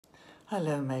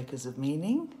Hello, makers of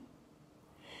meaning.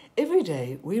 Every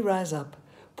day we rise up,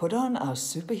 put on our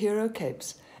superhero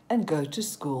capes, and go to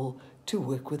school to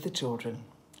work with the children.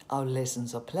 Our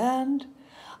lessons are planned,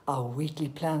 our weekly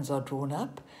plans are drawn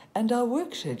up, and our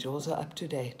work schedules are up to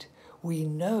date. We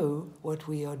know what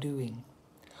we are doing.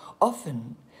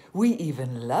 Often, we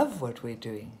even love what we're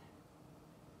doing.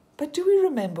 But do we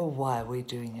remember why we're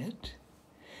doing it?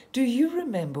 Do you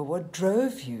remember what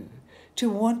drove you to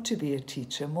want to be a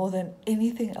teacher more than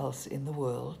anything else in the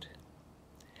world?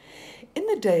 In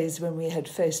the days when we had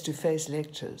face-to-face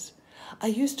lectures, I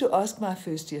used to ask my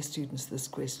first-year students this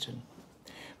question.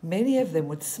 Many of them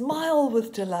would smile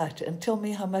with delight and tell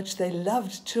me how much they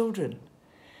loved children.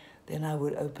 Then I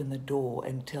would open the door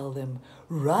and tell them,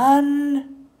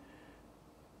 "Run!"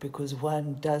 Because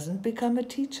one doesn't become a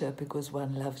teacher because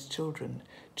one loves children.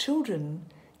 Children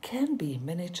can be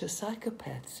miniature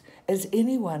psychopaths, as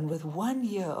anyone with 1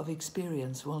 year of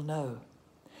experience will know.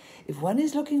 If one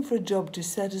is looking for a job to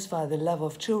satisfy the love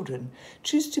of children,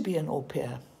 choose to be an au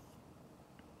pair.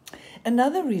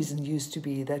 Another reason used to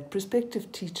be that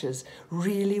prospective teachers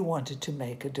really wanted to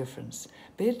make a difference.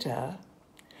 Better.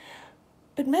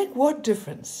 But make what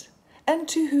difference? And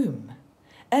to whom?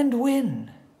 And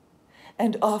when?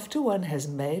 And after one has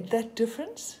made that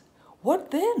difference, what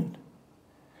then?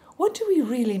 What do we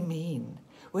really mean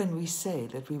when we say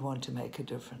that we want to make a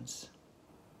difference?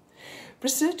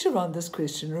 Research around this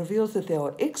question reveals that there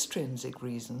are extrinsic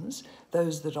reasons,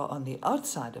 those that are on the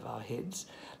outside of our heads,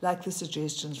 like the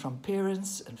suggestions from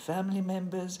parents and family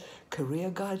members,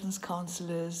 career guidance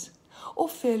counselors, or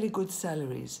fairly good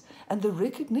salaries, and the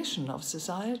recognition of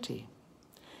society.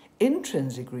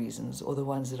 Intrinsic reasons, or the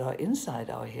ones that are inside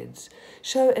our heads,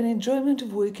 show an enjoyment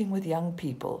of working with young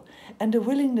people and a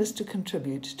willingness to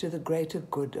contribute to the greater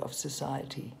good of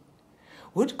society.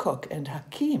 Woodcock and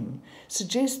Hakim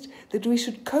suggest that we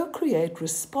should co-create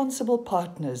responsible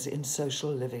partners in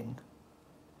social living.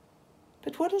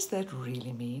 But what does that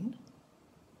really mean?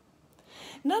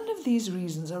 None of these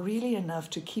reasons are really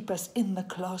enough to keep us in the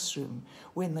classroom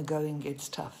when the going gets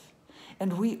tough.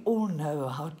 And we all know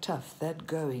how tough that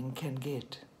going can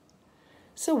get.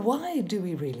 So why do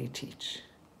we really teach?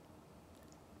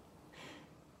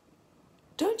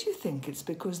 Don't you think it's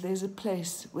because there's a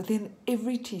place within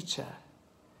every teacher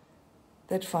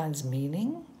that finds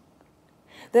meaning,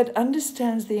 that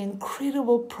understands the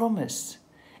incredible promise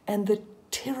and the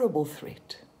terrible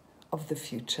threat of the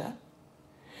future?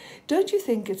 Don't you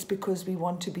think it's because we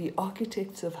want to be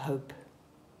architects of hope?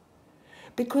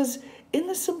 Because in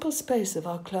the simple space of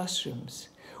our classrooms,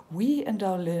 we and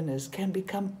our learners can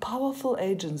become powerful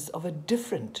agents of a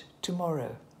different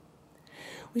tomorrow.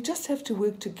 We just have to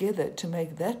work together to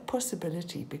make that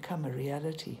possibility become a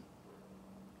reality.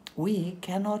 We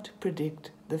cannot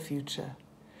predict the future.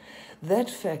 That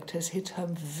fact has hit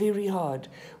home very hard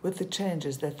with the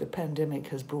changes that the pandemic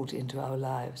has brought into our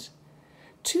lives.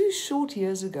 2 short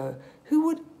years ago, who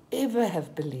would ever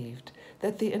have believed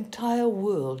that the entire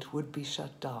world would be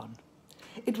shut down?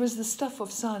 It was the stuff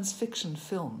of science fiction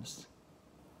films.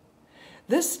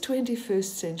 This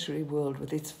 21st century world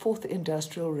with its 4th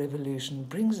industrial revolution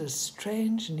brings a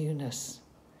strange newness.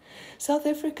 South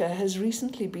Africa has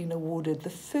recently been awarded the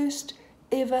first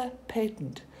ever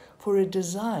patent for a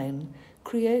design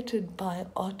created by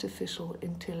artificial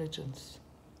intelligence.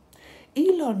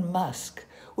 Elon Musk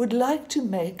would like to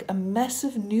make a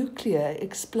massive nuclear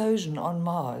explosion on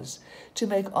Mars to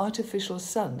make artificial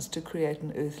suns to create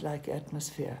an Earth-like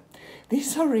atmosphere.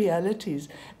 These are realities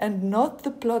and not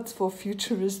the plots for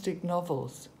futuristic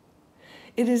novels.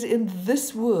 It is in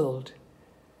this world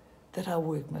that our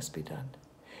work must be done.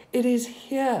 It is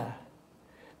here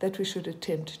that we should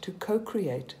attempt to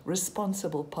co-create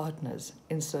responsible partners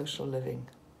in social living,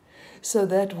 so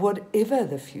that whatever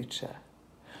the future,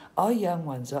 our young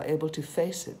ones are able to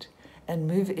face it and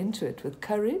move into it with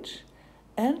courage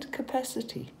and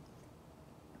capacity.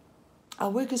 Our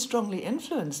work is strongly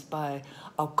influenced by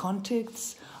our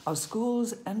contexts, our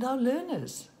schools, and our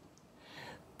learners.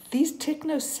 These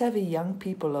techno-savvy young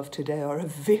people of today are a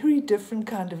very different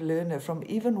kind of learner from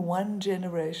even 1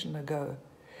 generation ago.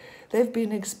 They've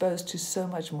been exposed to so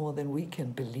much more than we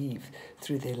can believe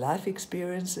through their life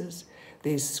experiences,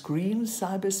 their screen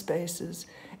cyberspaces,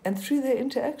 and through their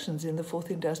interactions in the 4th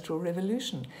Industrial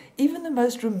Revolution. Even the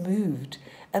most removed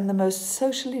and the most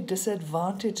socially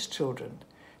disadvantaged children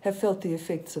have felt the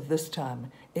effects of this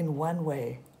time in one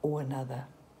way or another.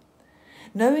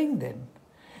 Knowing them,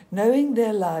 knowing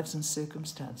their lives and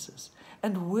circumstances,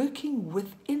 and working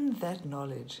within that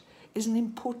knowledge is an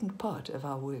important part of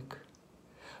our work.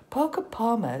 Parker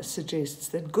Palmer suggests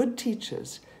that good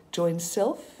teachers join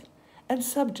self and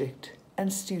subject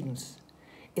and students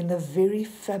in the very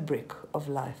fabric of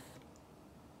life.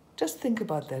 Just think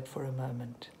about that for a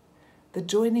moment. The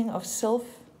joining of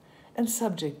self and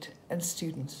subject and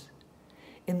students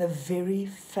in the very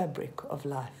fabric of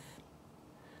life.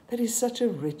 That is such a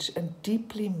rich and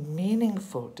deeply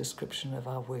meaningful description of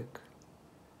our work.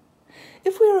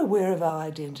 If we are aware of our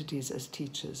identities as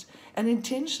teachers and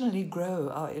intentionally grow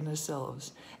our inner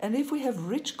selves, and if we have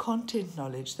rich content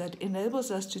knowledge that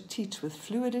enables us to teach with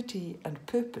fluidity and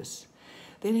purpose,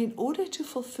 then in order to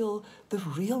fulfill the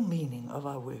real meaning of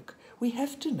our work, we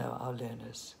have to know our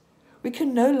learners. We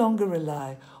can no longer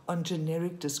rely on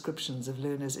generic descriptions of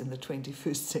learners in the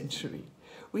 21st century.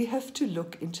 We have to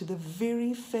look into the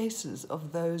very faces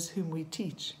of those whom we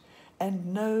teach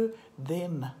and know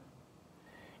them.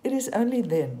 It is only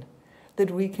then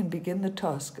that we can begin the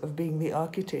task of being the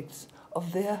architects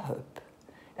of their hope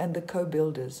and the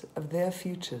co-builders of their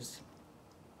futures.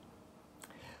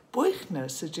 Buechner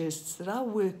suggests that our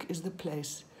work is the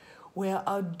place where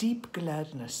our deep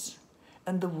gladness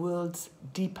and the world's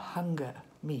deep hunger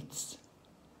meets.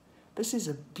 This is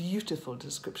a beautiful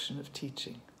description of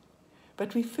teaching.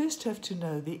 But we first have to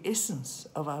know the essence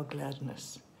of our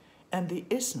gladness and the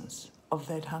essence of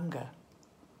that hunger.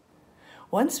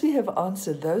 Once we have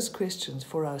answered those questions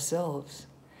for ourselves,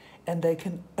 and they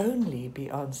can only be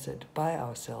answered by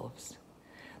ourselves,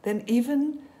 then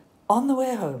even on the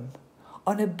way home,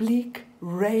 on a bleak,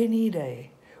 rainy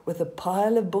day, with a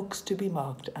pile of books to be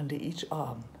marked under each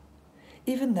arm,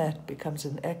 even that becomes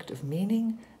an act of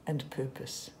meaning and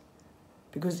purpose,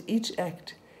 because each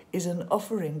act is an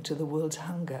offering to the world's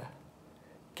hunger,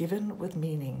 given with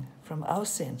meaning from our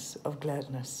sense of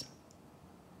gladness.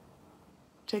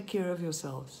 Take care of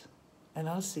yourselves, and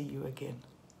I'll see you again.